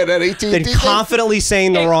 hole yeah, that AT&T than thing. confidently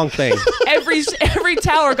saying the wrong thing. Every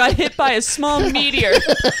tower got hit by a small meteor.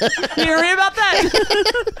 You read about that?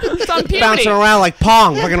 It's on puberty. Bouncing around like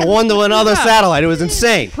Pong, fucking one to another satellite. It was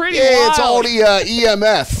insane. Pretty Yeah, wild. it's all the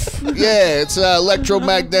EMF. Yeah, it's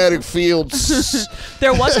electromagnetic fields.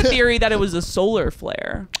 There was a theory that it was a solar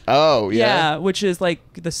flare. Oh, yeah. Yeah, which is like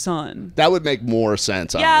the sun. That would make more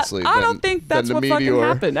sense, Yeah, honestly. I than- don't think than that's the what fucking meteor.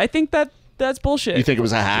 happened. I think that's bullshit. You think it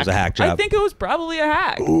was a It hack? was a hack I job. think it was probably a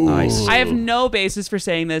hack. Nice. I have no basis for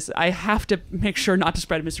saying this. I have to make sure not to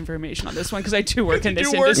spread misinformation on this one because I do work in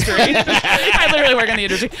this industry. I literally work in the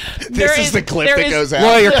industry. This is the clip that goes out.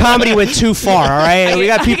 Well, your comedy went too far, all right? We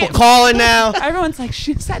got people calling now. Everyone's like,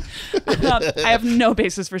 she said. I have no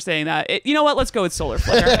basis for saying that. You know what? Let's go with solar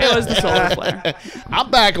flare. It was the solar flare. I'm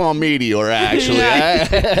back on meteor, actually.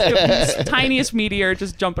 Yeah. Tiniest meteor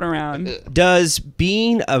just jumping around. Does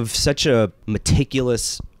being of such a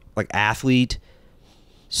meticulous like athlete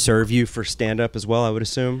serve you for stand up as well, I would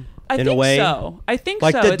assume? I in think a way. so. I think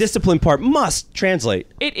Like so. the It's- discipline part must translate.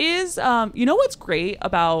 It is. You know what's great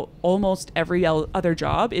about almost every other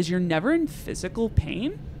job is you're never in physical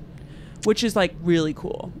pain, which is like really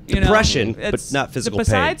cool. You Depression, know? but not physical pain.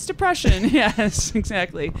 Besides depression, yes,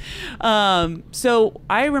 exactly. So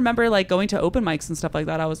I remember like going to open mics and stuff like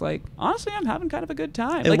that. I was like, honestly, I'm having kind of a good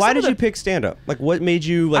time. And Like, why some of did you pick stand up? Like what made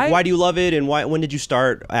you like why do you love it and why when did you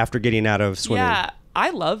start after getting out of swimming? Yeah, I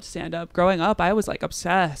loved stand up. Growing up, I was like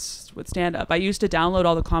obsessed with stand up. I used to download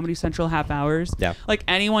all the Comedy Central half hours. Yeah. Like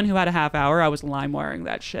anyone who had a half hour, I was lime wiring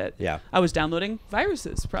that shit. Yeah. I was downloading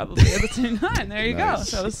viruses probably at the same time. There you go. Nice.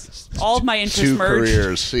 So it was all of my interests Two merged.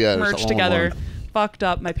 careers. Yeah, it's merged all in together. one. Fucked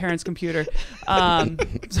up my parents' computer.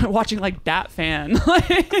 So watching like Dat Fan.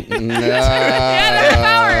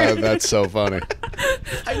 That's so funny.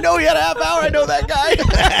 I know he had a half hour. I know that guy.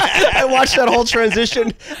 I watched that whole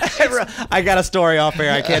transition. I got a story off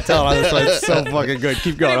here. I can't tell it on this one. It's so fucking good.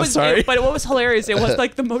 Keep going. I'm sorry. But what was hilarious, it was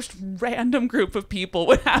like the most random group of people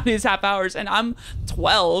would have these half hours, and I'm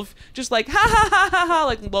 12, just like ha ha ha ha ha,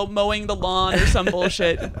 like mowing the lawn or some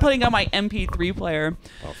bullshit, putting on my MP3 player.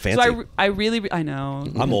 Oh, fancy. So I really, I know.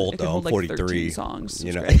 I'm old It could though. hold, I'm like, 43. 13 songs. You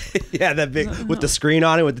It's know, great. yeah, that big with the screen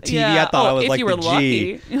on it with the TV. I thought I was if like you were the G.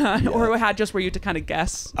 lucky, yeah. Or it had just where you had to kind of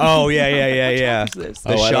guess. Oh yeah. Which one is this? The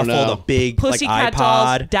Oh, I don't shuffle, know. the big Pussycat like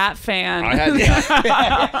Dolls, iPod. Dat Fan. I had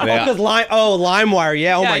Because LimeWire,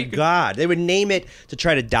 yeah. Oh Yeah, my you could- God, they would name it to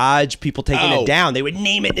try to dodge people taking Oh. it down. They would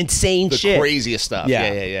name it insane the shit. craziest stuff.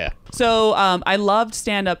 Yeah. Yeah. So I loved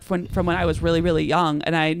stand up from when I was really, really young,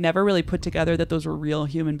 and I never really put together that those were real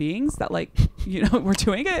human beings that like were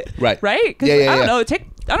doing it. Right. Right. 'Cause Yeah, I don't yeah. know. I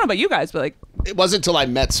don't know about you guys, but like It wasn't until I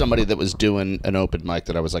met somebody that was doing an open mic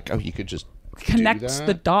that I was like, oh, you could just connects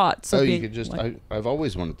the dots. Oh, of you being, could just. like, I've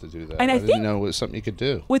always wanted to do that. And I didn't think- know it was something you could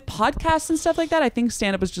do. with podcasts and stuff like that, I think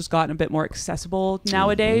stand-up has just gotten a bit more accessible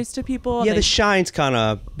nowadays to people. Yeah, They- the shine's kind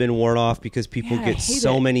of been worn off because people Yeah, I get hate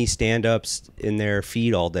so it. many stand-ups in their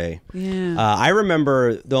feed all day. Yeah. I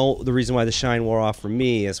remember the reason why the shine wore off for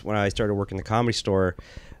me is when I started working the Comedy Store.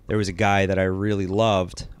 There was a guy that I really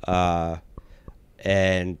loved,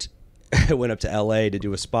 and I went up to L.A. to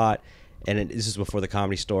do a spot. And this is before the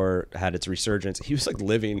Comedy Store had its resurgence. He was like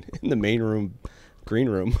living in the main room, green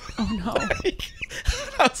room. Oh no.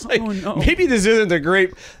 I was like, Oh, no. maybe this isn't a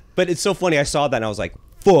great, but it's so funny. I saw that and I was like,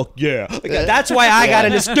 fuck yeah. Like, that's why I got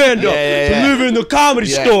into stand-up, to live in the Comedy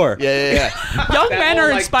Store. Yeah. Young men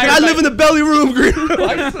are inspired. Can I by- live in the belly room, green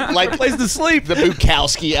room? Like Place to sleep. the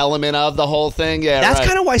Bukowski element of the whole thing. Yeah, That's right.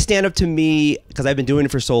 kind of why stand-up to me, because I've been doing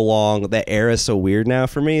it for so long, that era is so weird now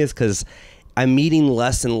for me, is because I'm meeting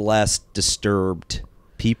less and less disturbed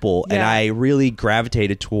people, and Yeah. I really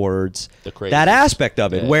gravitated towards The crazies. that aspect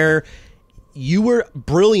of it, Yeah. where you were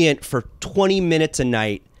brilliant for 20 minutes a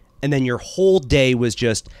night, and then your whole day was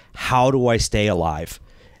just, how do I stay alive?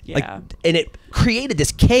 Yeah. And it created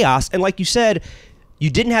this chaos, and like you said, you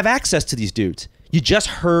didn't have access to these dudes. You just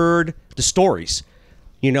heard the stories.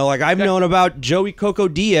 You know, like I've known about Joey Coco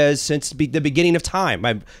Diaz since the beginning of time.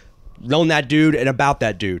 I've known that dude and about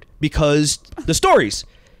that dude because the stories.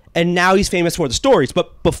 And now he's famous for the stories.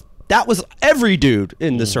 But that was every dude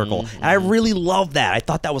in the circle. And I really love that. I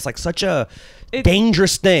thought that was like such a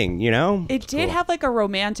dangerous thing, you know? It did have like a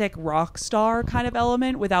romantic rock star kind of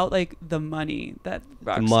element without like the money that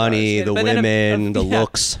rock The money, stars the get. But then women, the yeah,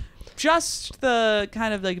 looks. just the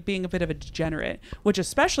kind of like being a bit of a degenerate, which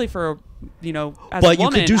especially for, you know, as But a you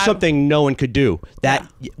woman, could do I- something no one could do. That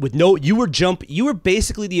with no, you were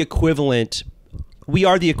basically the equivalent. We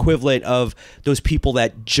are the equivalent of those people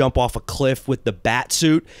that jump off a cliff with the bat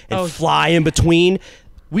suit and Oh. fly in between.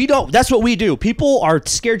 We don't. That's what we do. People are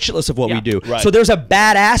scared shitless of what we Yeah. do. Right. So there's a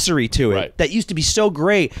badassery to it Right. that used to be so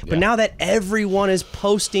great, but Yeah. now that everyone is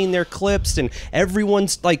posting their clips and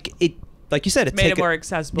everyone's like it, like you said, it made it more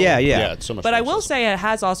accessible. Yeah, yeah. Yeah, it's so much. But more I will accessible. say it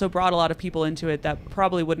has also brought a lot of people into it that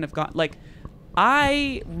probably wouldn't have gone. Like,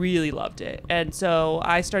 I really loved it. And so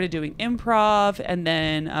I started doing improv and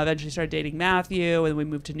then eventually started dating Matthew. And we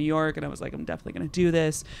moved to New York and I was like, I'm definitely going to do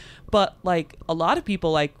this. But like a lot of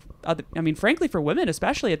people, like, I mean, frankly, for women,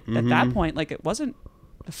 especially at that point, like it wasn't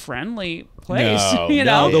a friendly place, No, you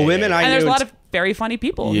no, know? the women I and knew there's a in- lot of very funny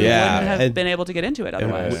people Yeah, who wouldn't have and- been able to get into it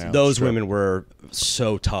otherwise. Yeah. Those Sure. women were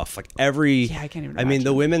so tough. Like every, Yeah, I can't even I mean,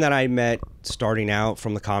 the imagine. women that I met starting out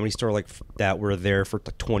from the Comedy Store, like that were there for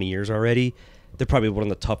like 20 years already. They're probably one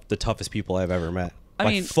of the toughest people I've ever met. I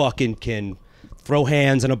like mean- fucking can throw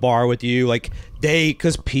hands in a bar with you. Like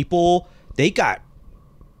because people they got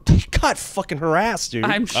fucking harassed, dude,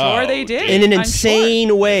 I'm sure Oh, they did. in an I'm insane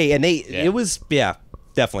sure. way, and Yeah. it was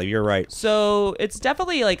definitely. You're right. So it's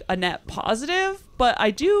definitely like a net positive, but I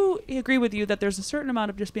do agree with you that there's a certain amount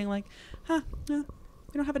of just being like,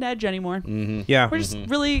 we don't have an edge anymore. Yeah. We're just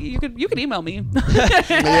really you could email me. There's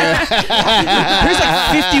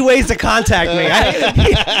like 50 ways to contact me.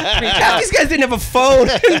 Half these guys didn't have a phone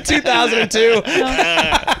in 2002. You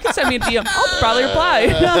can send me a DM. I'll probably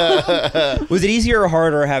reply. Was it easier or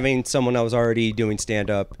harder having someone that was already doing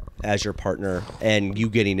stand-up as your partner and you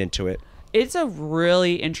getting into it? It's a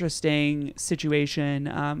really interesting situation.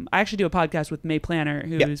 I actually do a podcast with May Planner,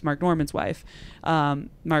 who's Mark Norman's wife.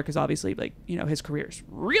 Mark is obviously like, you know, his career's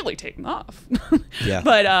really taking off. Yeah.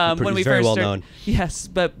 But when we He's very first well started, known. yes,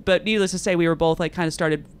 but needless to say, we were both like kind of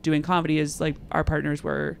started doing comedy as like our partners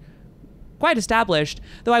were quite established.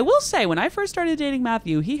 Though I will say, when I first started dating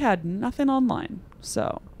Matthew, he had nothing online,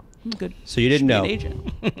 so I'm good. So you didn't should know. be an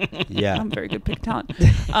agent. Yeah. I'm a very good pick talent.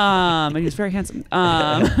 And he was very handsome.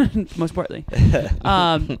 Most importantly.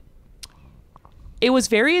 It was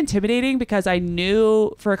very intimidating because I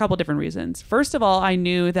knew for a couple different reasons. First of all, I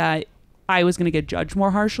knew that I was going to get judged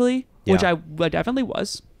more harshly, which Yeah. I definitely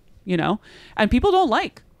was, you know, and people don't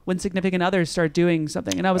like when significant others start doing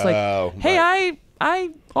something. And I was like, Oh, hey, right.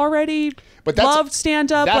 I already But that's- loved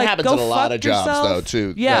stand up. That like, happens go in a lot fuck of jobs, yourself. though,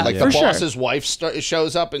 too. Yeah, like for the sure. boss's wife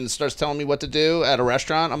shows up and starts telling me what to do at a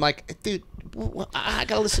restaurant. I'm like, dude, I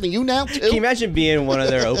gotta listen to you now, too. Can you imagine being one of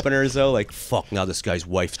their openers though? Like, fuck, now this guy's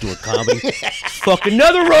wife's doing comedy. Fuck,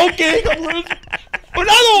 another road gig. Another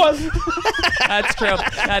one. That's true.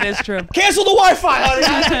 That is true. Cancel the Wi-Fi, honey.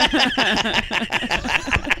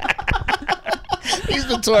 He's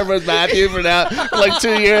been touring with Matthew for now for like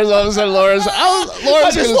 2 years. All of a sudden, Laura's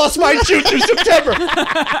I just lost my shoot through September.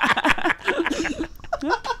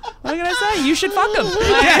 What can I say? You should fuck him.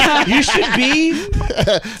 Yeah, you should be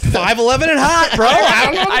 5'11" and hot, bro. I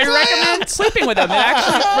don't know. I recommend sleeping with him. It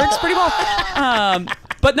actually works pretty well.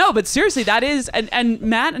 But seriously, that is, and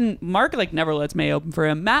Matt and Mark like never lets me open for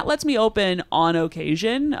him. Matt lets me open on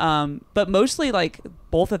occasion, but mostly like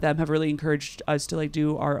both of them have really encouraged us to like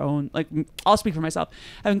do our own. Like I'll speak for myself.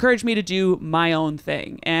 Have encouraged me to do my own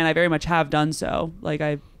thing, and I very much have done so. Like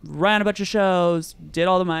I ran a bunch of shows, did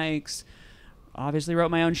all the mics, obviously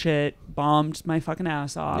wrote my own shit, bombed my fucking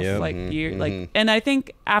ass off. Yep. Like and I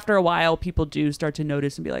think after a while, people do start to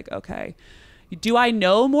notice and be like, okay. Do I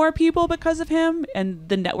know more people because of him and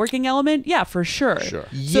the networking element? Yeah, for sure. Sure.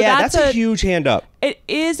 So Yeah, that's a huge hand up. It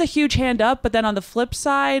is a huge hand up, but then on the flip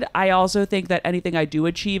side, I also think that anything I do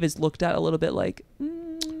achieve is looked at a little bit like,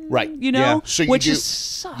 Right. you know, Yeah. So you which do- is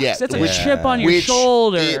sucks. yeah, That's a which- chip on your Which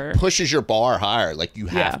shoulder. it pushes your bar higher. Like you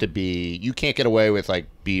have Yeah. to be. You can't get away with like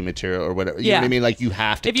B material or whatever. You know Yeah. what I mean? Like you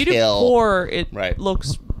have to. If you do kill. poor, it Right.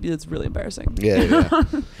 looks, it's really embarrassing. Yeah.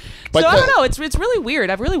 But So I don't know. It's really weird.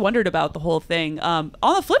 I've really wondered about the whole thing. On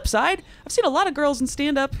the flip side, I've seen a lot of girls in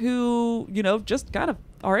stand up who, you know, just kind of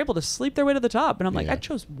are able to sleep their way to the top. And I'm like, Yeah. I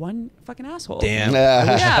chose one fucking asshole. Damn.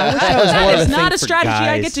 Yeah, more of it's a not thing a for strategy I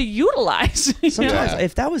guys. get to utilize. you know? Sometimes, Yeah.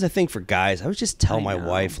 if that was a thing for guys, I would just tell I my know.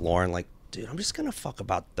 wife, Lauren, like, dude, I'm just gonna fuck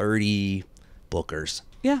about 30 bookers,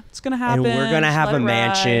 Yeah, it's gonna happen. and we're gonna Just have let a it ride.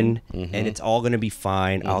 mansion, and it's all gonna be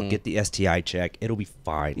fine. I'll get the STI check. It'll be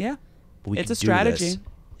fine. Yeah, We it's can a do strategy. this.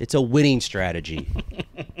 It's a winning strategy.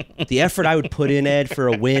 The effort I would put in, Ed, for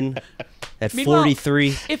a win at Meanwhile,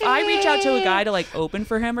 43. If I reach out to a guy to like open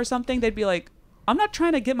for him or something, they'd be like, I'm not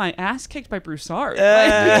trying to get my ass kicked by Broussard.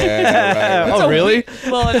 Yeah, right. Oh, really?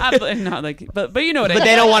 Well, I'm not like, but you know what I But mean.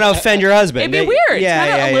 they don't want to offend your husband. It'd be They- weird. Yeah,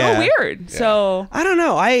 it's kind of yeah, a little yeah. weird. So I don't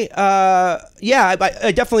know. I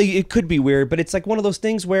definitely, it could be weird, but it's like one of those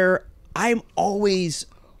things where I'm always,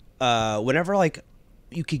 whenever like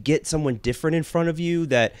you could get someone different in front of you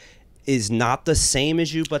that is not the same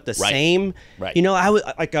as you, but the Right. same. Right. You know, I was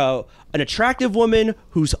like an attractive woman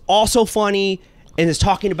who's also funny and is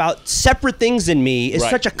talking about separate things than me is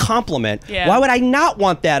Right. such a compliment. Yeah. Why would I not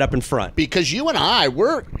want that up in front? Because you and I,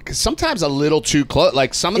 we're sometimes a little too close.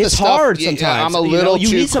 Like some of the It's stuff, hard yeah, sometimes. I'm a You know, little you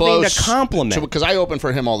too need something to close compliment. Because I open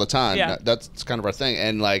for him all the time. Yeah. That's kind of our thing.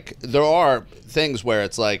 And like there are things where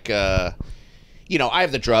it's like, you know, I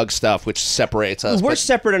have the drug stuff which separates us. We're but-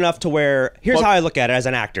 separate enough to where here's Well- how I look at it as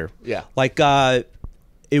an actor. Yeah. Like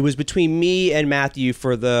it was between me and Matthew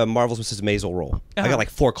for the Marvelous Mrs. Maisel role. I got like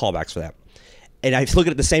 4 callbacks for that. And I look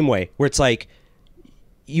at it the same way, where it's like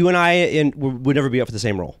you and I would never be up for the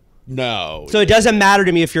same role. No. So it doesn't matter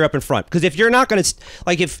to me if you're up in front, because if you're not going to,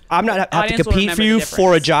 like, if I'm not have to Audience will compete remember for the you difference.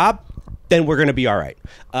 for a job, then we're going to be all right.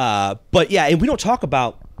 But yeah, and we don't talk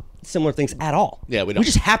about similar things at all. Yeah, we We don't.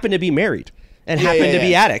 just happen to be married and Yeah, happen yeah, to be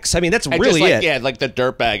yeah. addicts. I mean, that's And really just like, it. Yeah, like the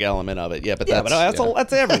dirtbag element of it. Yeah, but Yeah, that's but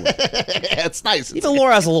that's everyone. it's nice. Even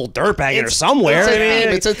Laura has a little dirtbag in her somewhere. I mean,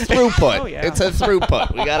 It's a throughput. Oh, yeah. It's a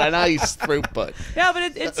throughput. We got a nice throughput. yeah,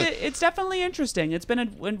 but it's definitely interesting. It's been a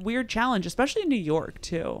weird challenge, especially in New York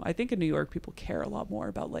too. I think in New York people care a lot more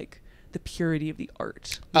about like the purity of the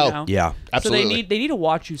art. You Oh, know? yeah. Absolutely. So they need to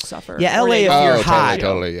watch you suffer. Yeah, or LA, they if will you're watch hot. you.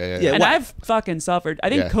 Totally. Yeah. Yeah. And What- I've fucking suffered. I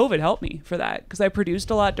think Yeah. COVID helped me for that because I produced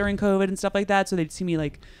a lot during COVID and stuff like that. So they'd see me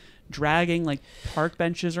like dragging like park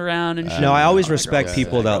benches around and shit. No, I always Oh, that respect girl's-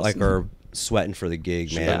 people that girl's- like are sweating for the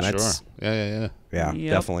gig, man. Yeah, That's sure. Yeah. yeah,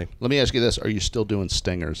 Yep. definitely. Let me ask you this: are you still doing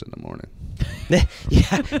stingers in the morning? Yeah,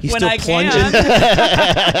 you When still I plunging? can.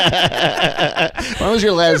 When was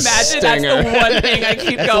your last Imagine stinger? that's the one thing I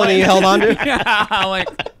keep One going. that you held on to? Yeah, I'm like,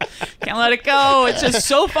 can't let it go. It's just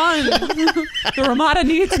so fun. The Ramada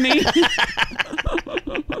needs me.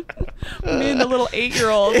 Me and the little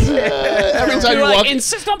 8-year-olds. Every time You're you like, walk,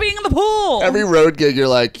 insist on being in the pool. every road gig, you're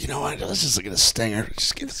like, you know what? Let's just get a stinger.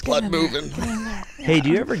 Just get the blood moving. Hey, do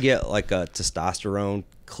you ever get like a testosterone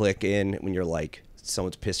click in when you're like,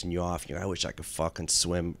 someone's pissing you off? You're like, I wish I could fucking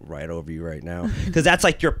swim right over you right now. Because that's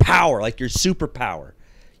like your power, like your superpower.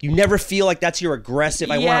 You never feel like that's your aggressive.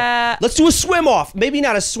 Yeah. Let's do a swim off. Maybe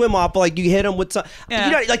not a swim off, but like you hit them with some. Yeah.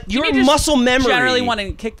 You know, like You your just muscle memory. Generally want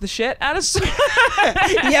to kick the shit out of someone.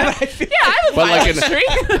 Yeah, but I feel I have a But like violent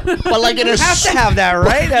in- streak. But like in a you have to have that,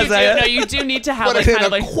 right? You That's do, like- no, you do need to have but like in kind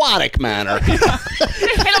an of like aquatic manner, hit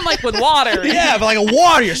them like with water. yeah, but like a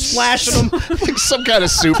water, you're splashing them. like some kind of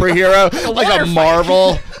superhero, like water a fight.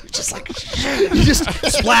 Marvel. Just like you just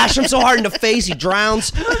splash him so hard in the face he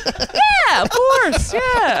drowns. Yeah, of course.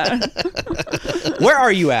 Yeah. Where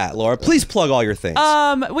are you at, Laura? Please plug all your things.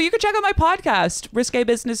 Well, you can check out my podcast, Risque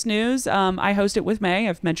Business News. I host it with May.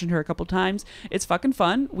 I've mentioned her a couple times. It's fucking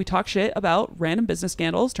fun. We talk shit about random business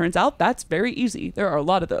scandals. Turns out that's very easy. There are a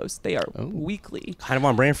lot of those. They are weekly. Kind of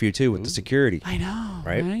on brand for you too with the security. I know,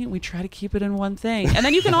 Right? right? We try to keep it in one thing. And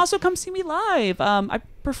then you can also come see me live. I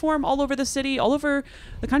perform all over the city, all over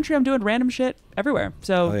the country. I'm doing random shit everywhere.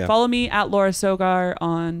 So follow me at Laura Sogar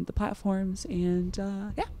on the platforms. And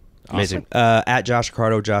yeah. Amazing. At Josh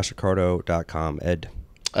Accardo, joshaccardo.com. Ed.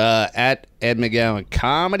 At Ed McGowan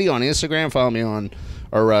Comedy on Instagram. Follow me on,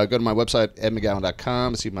 or go to my website,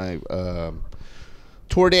 edmcgowan.com. See my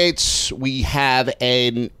tour dates. We have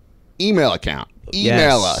an email account.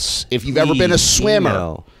 Email us if you've ever been a swimmer.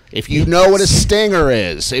 Email. If you know what a stinger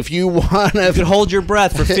is. If you want to... You can hold your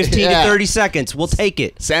breath for 15 to 30 seconds. We'll take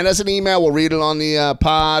it. Send us an email. We'll read it on the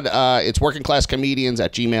pod. It's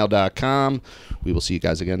workingclasscomedians@gmail.com. We will see you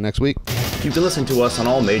guys again next week. You can listen to us on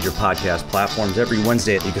all major podcast platforms every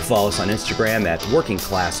Wednesday. You can follow us on Instagram at Working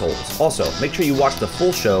Classholes. Also, make sure you watch the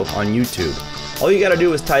full show on YouTube. All you got to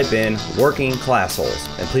do is type in Working Classholes.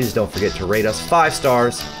 And please don't forget to rate us 5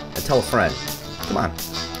 stars and tell a friend. Come on.